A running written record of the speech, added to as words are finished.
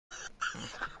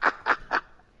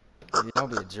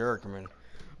Don't be a jerk, man.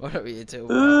 Whatever you do,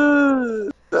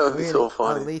 That would be we so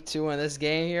funny. elite two in this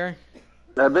game here.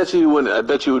 I bet you would win. I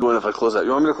bet you would win if I close out.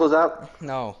 You want me to close out?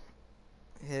 No,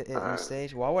 hit it All in right.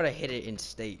 stage. Why would I hit it in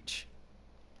stage?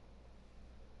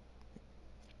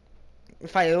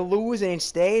 If I lose in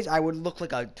stage, I would look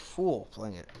like a fool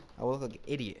playing it. I would look like an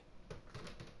idiot.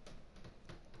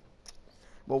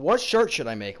 But what shirt should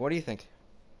I make? What do you think?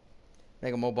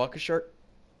 Make a Mo Bucket shirt?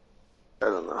 I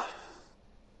don't know.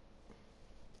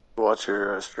 Watch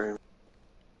your stream.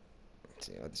 Let's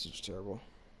see, oh, this is terrible.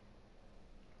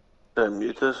 Did I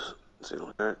mute this? Let's see,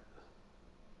 look at it.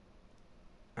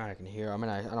 I can hear. I mean,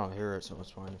 I don't hear it, so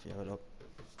it's fine if you have it up.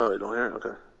 Oh, you don't hear it?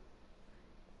 Okay.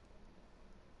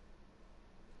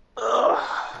 Ugh.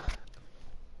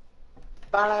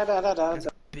 That's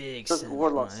a big sin.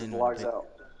 Warlock logs out.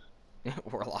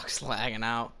 Warlock's lagging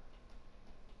out.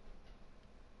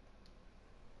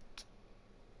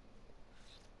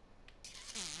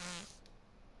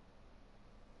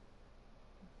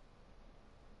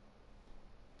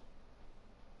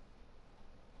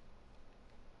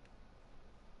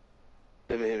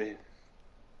 Hit me, hit me.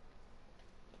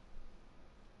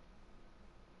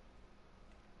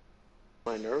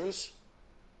 Am I nervous?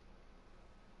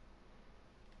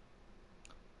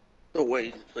 No way,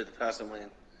 you just played the passive lane.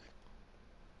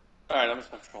 Alright, I'm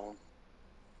just gonna troll him.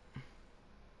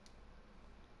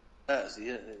 Yeah, see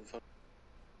it?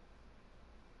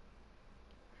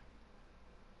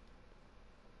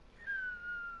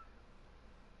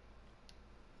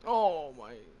 Oh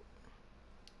my.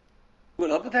 You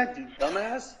went up with that, you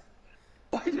dumbass?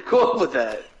 Why did you go up with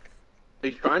that? Are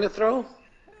you trying to throw?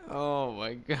 Oh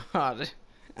my god.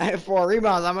 I have 4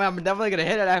 rebounds. I'm definitely gonna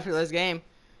hit it after this game.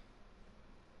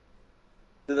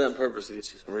 Did that on purpose to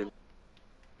get you some rebounds.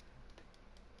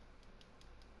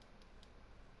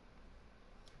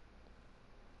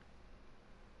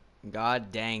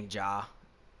 God dang, Ja.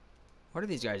 What are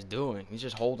these guys doing? He's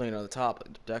just holding it on the top,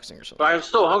 like Dexing or something. But I'm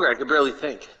so hungry, I can barely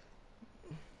think.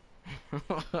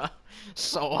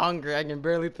 So hungry, I can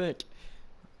barely think.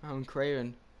 I'm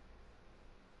craving.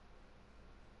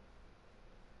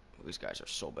 These guys are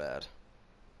so bad.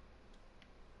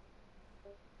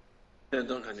 Yeah,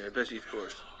 dunk on you, I bet you he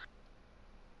scores.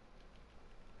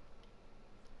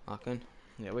 Locking?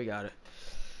 Yeah, we got it.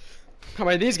 How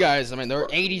about these guys? I mean, they're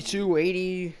 82,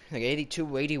 80, like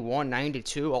 82, 81,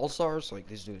 92 all-stars. Like,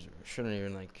 these dudes shouldn't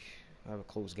even, like, have a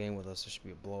close game with us. This should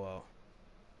be a blowout.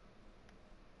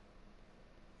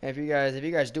 And if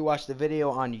you guys do watch the video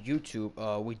on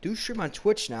YouTube, we do stream on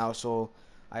Twitch now, so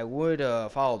I would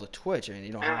follow the Twitch. I mean,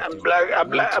 you don't have to. I'm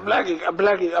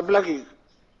blacking.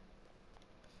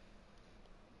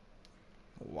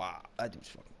 Wow, that dude's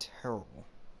fucking terrible.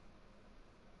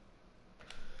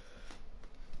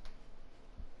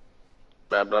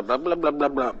 Blah blah blah blah blah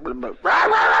blah blah blah.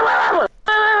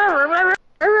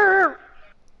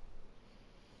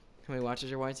 How many watches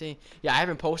your YT? Yeah, I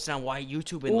haven't posted on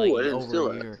YouTube in like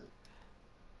over a year.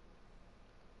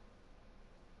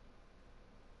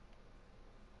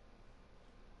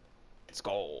 Let's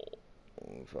go.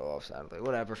 We fell off Saturday.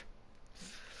 Whatever.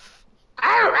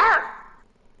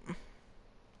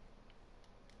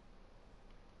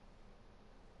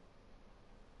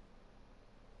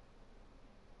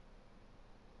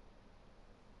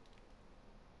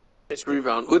 Nice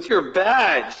rebound with your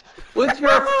badge, with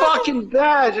your fucking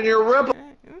badge and your rebel.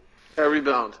 Yeah,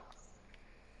 rebound.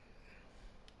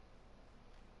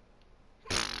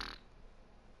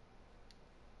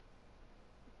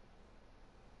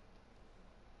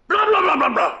 Blah blah blah blah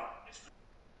blah.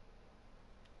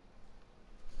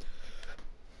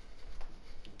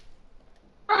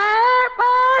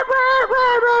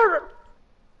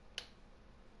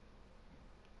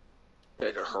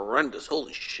 They're horrendous.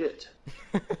 Holy shit.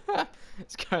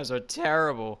 These guys are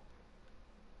terrible.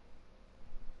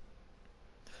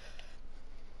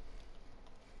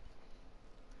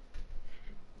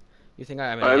 You think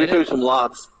I mean, Alright, let me throw you some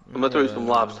lobs. I'm gonna throw you some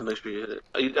lobs to make sure you hit it.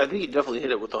 I think you definitely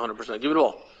hit it with 100%. Give me the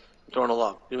ball. I'm throwing a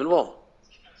lob. Give me the ball.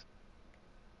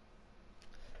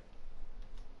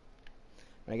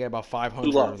 I get about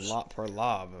 500 per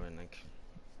lob. I mean, like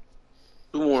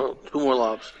two more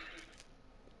lobs.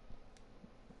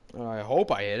 I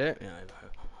hope I hit it. Yeah,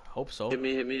 I hope so. Hit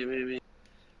me.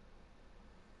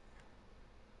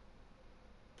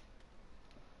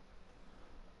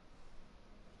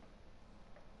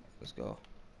 Let's go.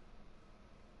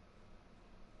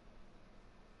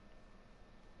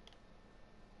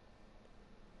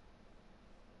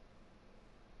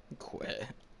 Quit.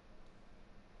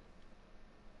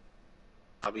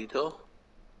 Abito.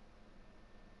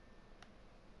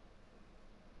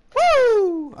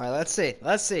 Woo! All right, let's see.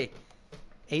 Let's see.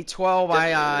 812. When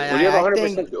you have I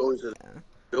 100%, think you always hit it.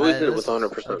 You always hit it with this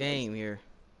is 100%. a game here.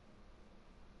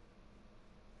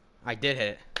 I did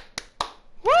hit it.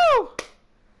 Woo!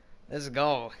 Let's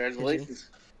go. Congratulations.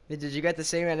 Did you get the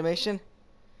same animation?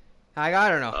 I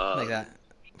don't know. Like Uh, that.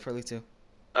 For Elite 2.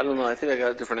 I don't know. I think I got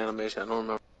a different animation. I don't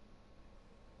remember.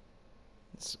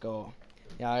 Let's go.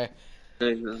 Yeah,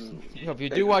 Hey, if you hey,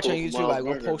 do watch on cool, YouTube, Miles I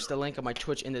will Turner. post the link of my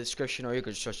Twitch in the description, or you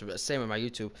can just search the same on my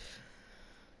YouTube.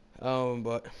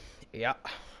 But yeah,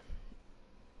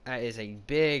 that is a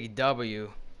big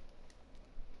W.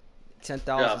 Yeah.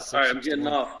 All right, I'm getting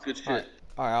 $10,661. off. Good shit.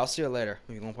 All right, I'll see you later.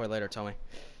 If you want to play later, tell me.